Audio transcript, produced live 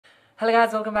Hello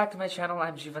guys, welcome back to my channel.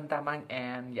 I'm Jivan Tamang,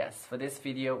 and yes, for this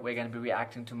video we're going to be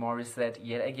reacting to Morisette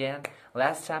yet again.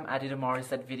 Last time I did a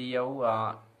Morisette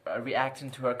video reacting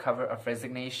to her cover of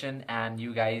Resignation, and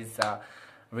you guys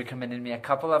recommended me a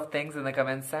couple of things in the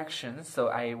comment section, so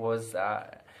I was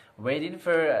waiting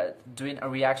for doing a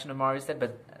reaction to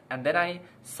Morisette, and then I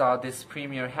saw this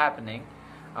premiere happening,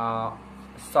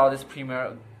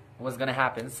 was gonna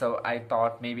happen, so I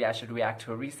thought maybe I should react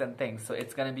to a recent thing. So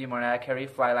it's gonna be Mariah Carey,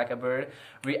 Fly Like a Bird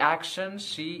reaction.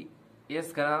 She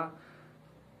is gonna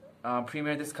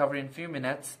premiere this cover in a few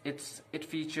minutes. It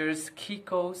features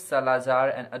Kiko Salazar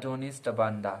and Adonis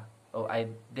Tabanda.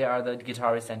 They are the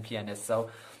guitarists and pianists.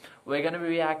 So we're gonna be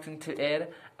reacting to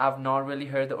it. I've not really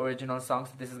heard the original song,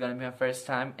 so this is gonna be my first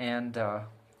time, and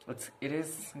it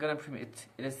is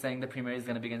saying the premiere is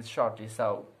gonna begin shortly.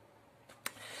 So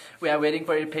we are waiting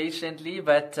for it patiently,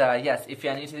 but yes, if you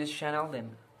are new to this channel,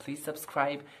 then please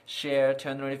subscribe, share,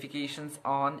 turn the notifications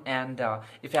on, and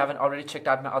if you haven't already checked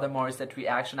out my other Morisette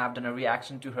reaction, I've done a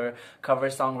reaction to her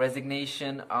cover song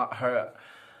Resignation, her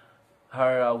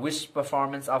Wish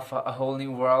performance of A Whole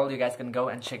New World. You guys can go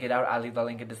and check it out. I'll leave the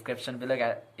link in the description below.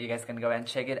 You guys can go and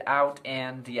check it out.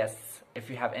 And yes, if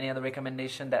you have any other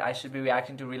recommendation that I should be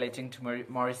reacting to relating to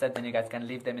Morisette, then you guys can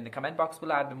leave them in the comment box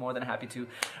below. I'd be more than happy to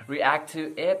react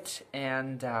to it.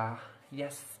 And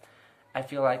yes, I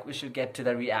feel like we should get to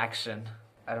the reaction.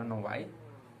 I don't know why.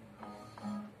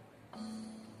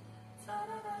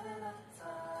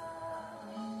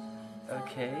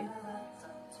 Okay.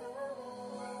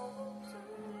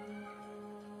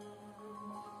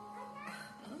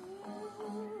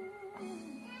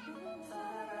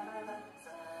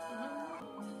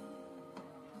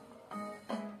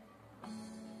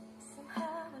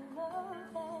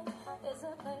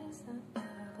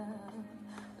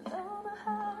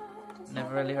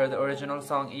 Never really heard the original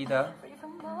song either.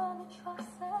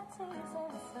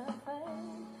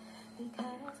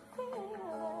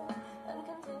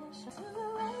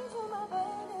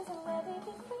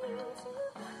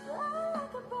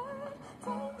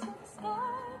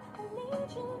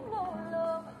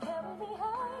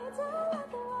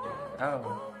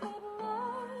 Oh.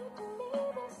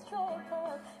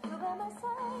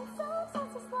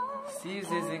 She's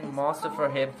using most of her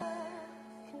hip.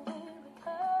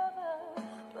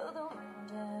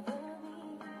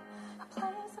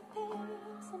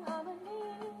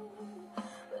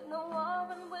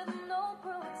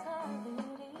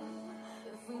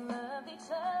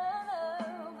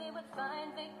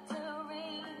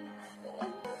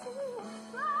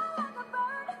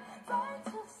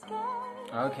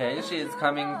 Okay, she is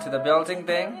coming to the building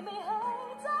thing.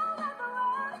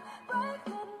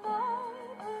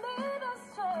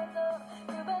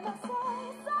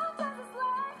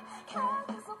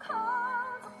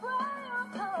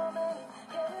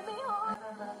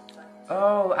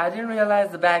 Oh, I didn't realize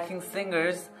the backing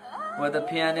singers were the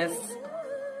pianists.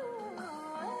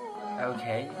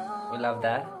 Okay, we love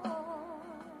that.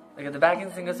 Look at the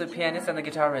backing singers, the pianists and the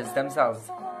guitarists themselves.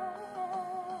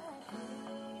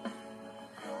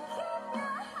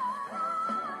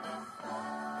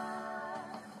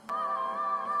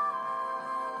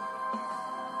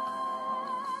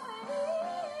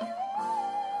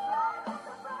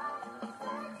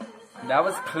 That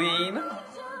was clean.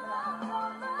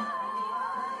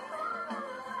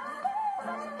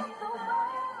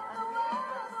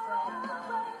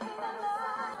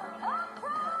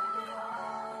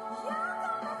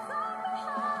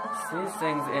 She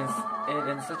sings it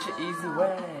in such an easy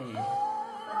way.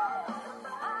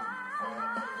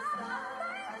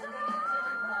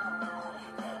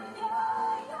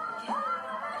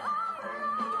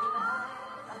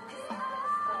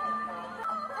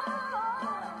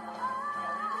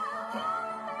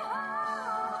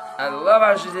 I love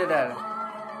how she did that.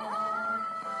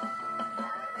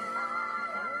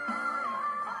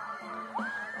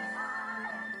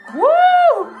 Woo!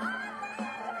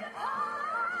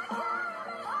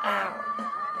 Ow.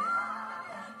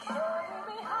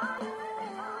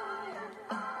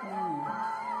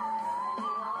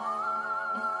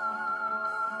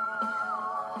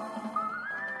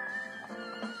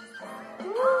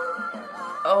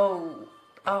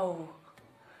 Oh.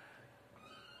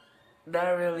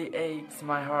 That really aches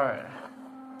my heart.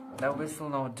 That whistle,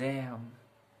 no, damn.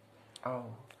 Oh,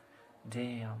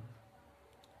 damn.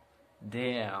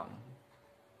 Damn.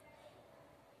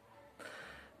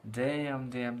 Damn.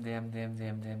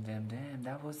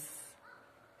 That was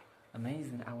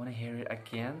amazing. I want to hear it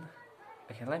again.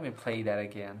 Okay, let me play that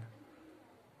again.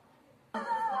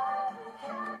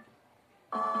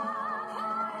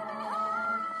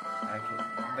 Okay,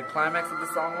 the climax of the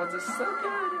song was just so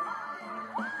good.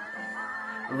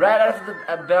 Right out of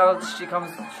the belt, she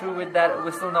comes through with that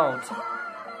whistle note.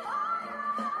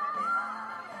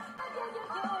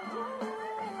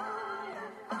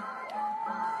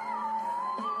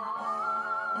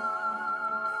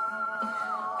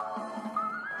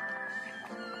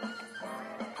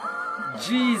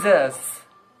 Jesus!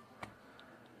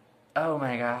 Oh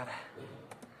my God.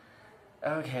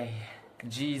 Okay,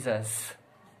 Jesus.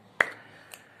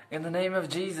 In the name of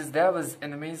Jesus, that was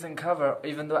an amazing cover.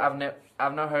 Even though I've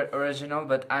not heard original,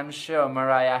 but I'm sure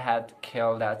Mariah had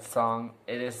killed that song.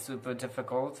 It is super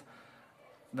difficult.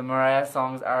 The Mariah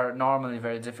songs are normally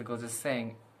very difficult to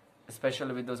sing,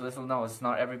 especially with those whistle notes.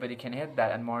 Not everybody can hit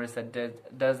that, and Morisette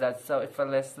does that so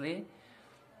effortlessly.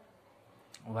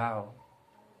 Wow.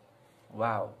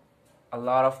 Wow. A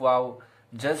lot of wow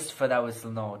just for that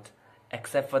whistle note.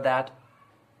 Except for that,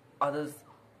 others,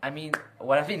 I mean,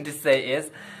 what I mean to say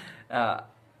is, the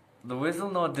whistle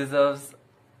note deserves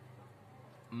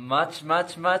much,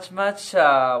 what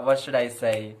should I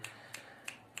say?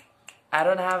 I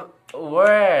don't have a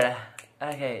word.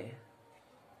 Okay.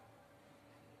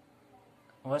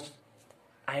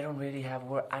 I don't really have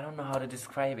word. I don't know how to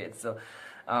describe it. So,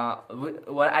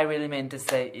 what I really meant to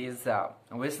say is,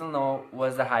 whistle note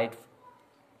was the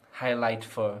highlight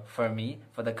for me,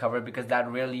 for the cover, because that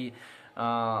really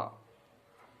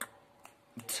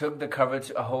took the cover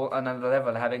to a whole another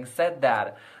level. Having said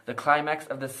that, the climax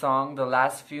of the song, the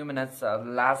last few minutes, the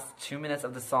last 2 minutes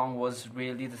of the song was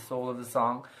really the soul of the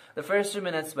song. The first 2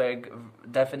 minutes were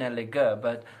definitely good,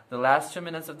 but the last 2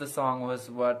 minutes of the song was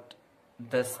what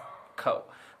the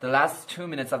last 2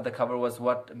 minutes of the cover was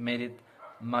what made it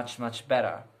much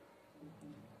better.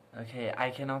 Okay, I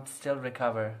cannot still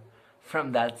recover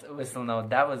from that whistle note.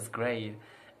 That was great,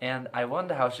 and I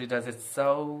wonder how she does it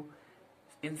so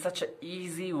in such an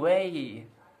easy way.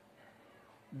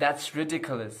 That's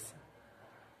ridiculous.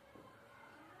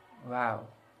 Wow.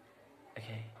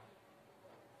 Okay.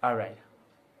 Alright.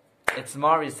 It's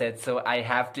Morisette, so I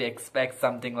have to expect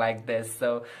something like this.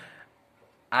 So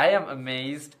I am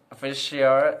amazed for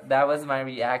sure. That was my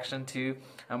reaction to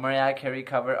a Mariah Carey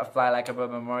cover of Fly Like a Bird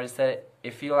by Morisette.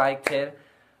 If you liked it,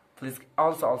 please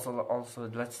also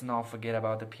let's not forget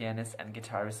about the pianist and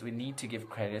guitarist. We need to give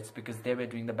credits because they were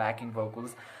doing the backing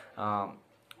vocals,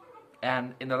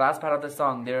 and in the last part of the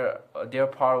song their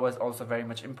part was also very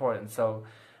much important. So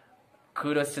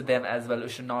kudos to them as well. We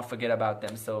should not forget about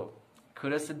them. So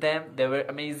kudos to them. They were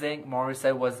amazing.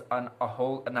 Morisette was on a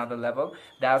whole another level.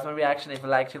 That was my reaction. If you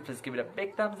liked it, please give it a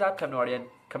big thumbs up.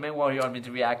 Comment what you want me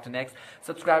to react to next.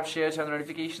 Subscribe, share, turn the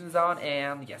notifications on,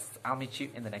 and yes, I'll meet you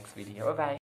in the next video. Bye bye.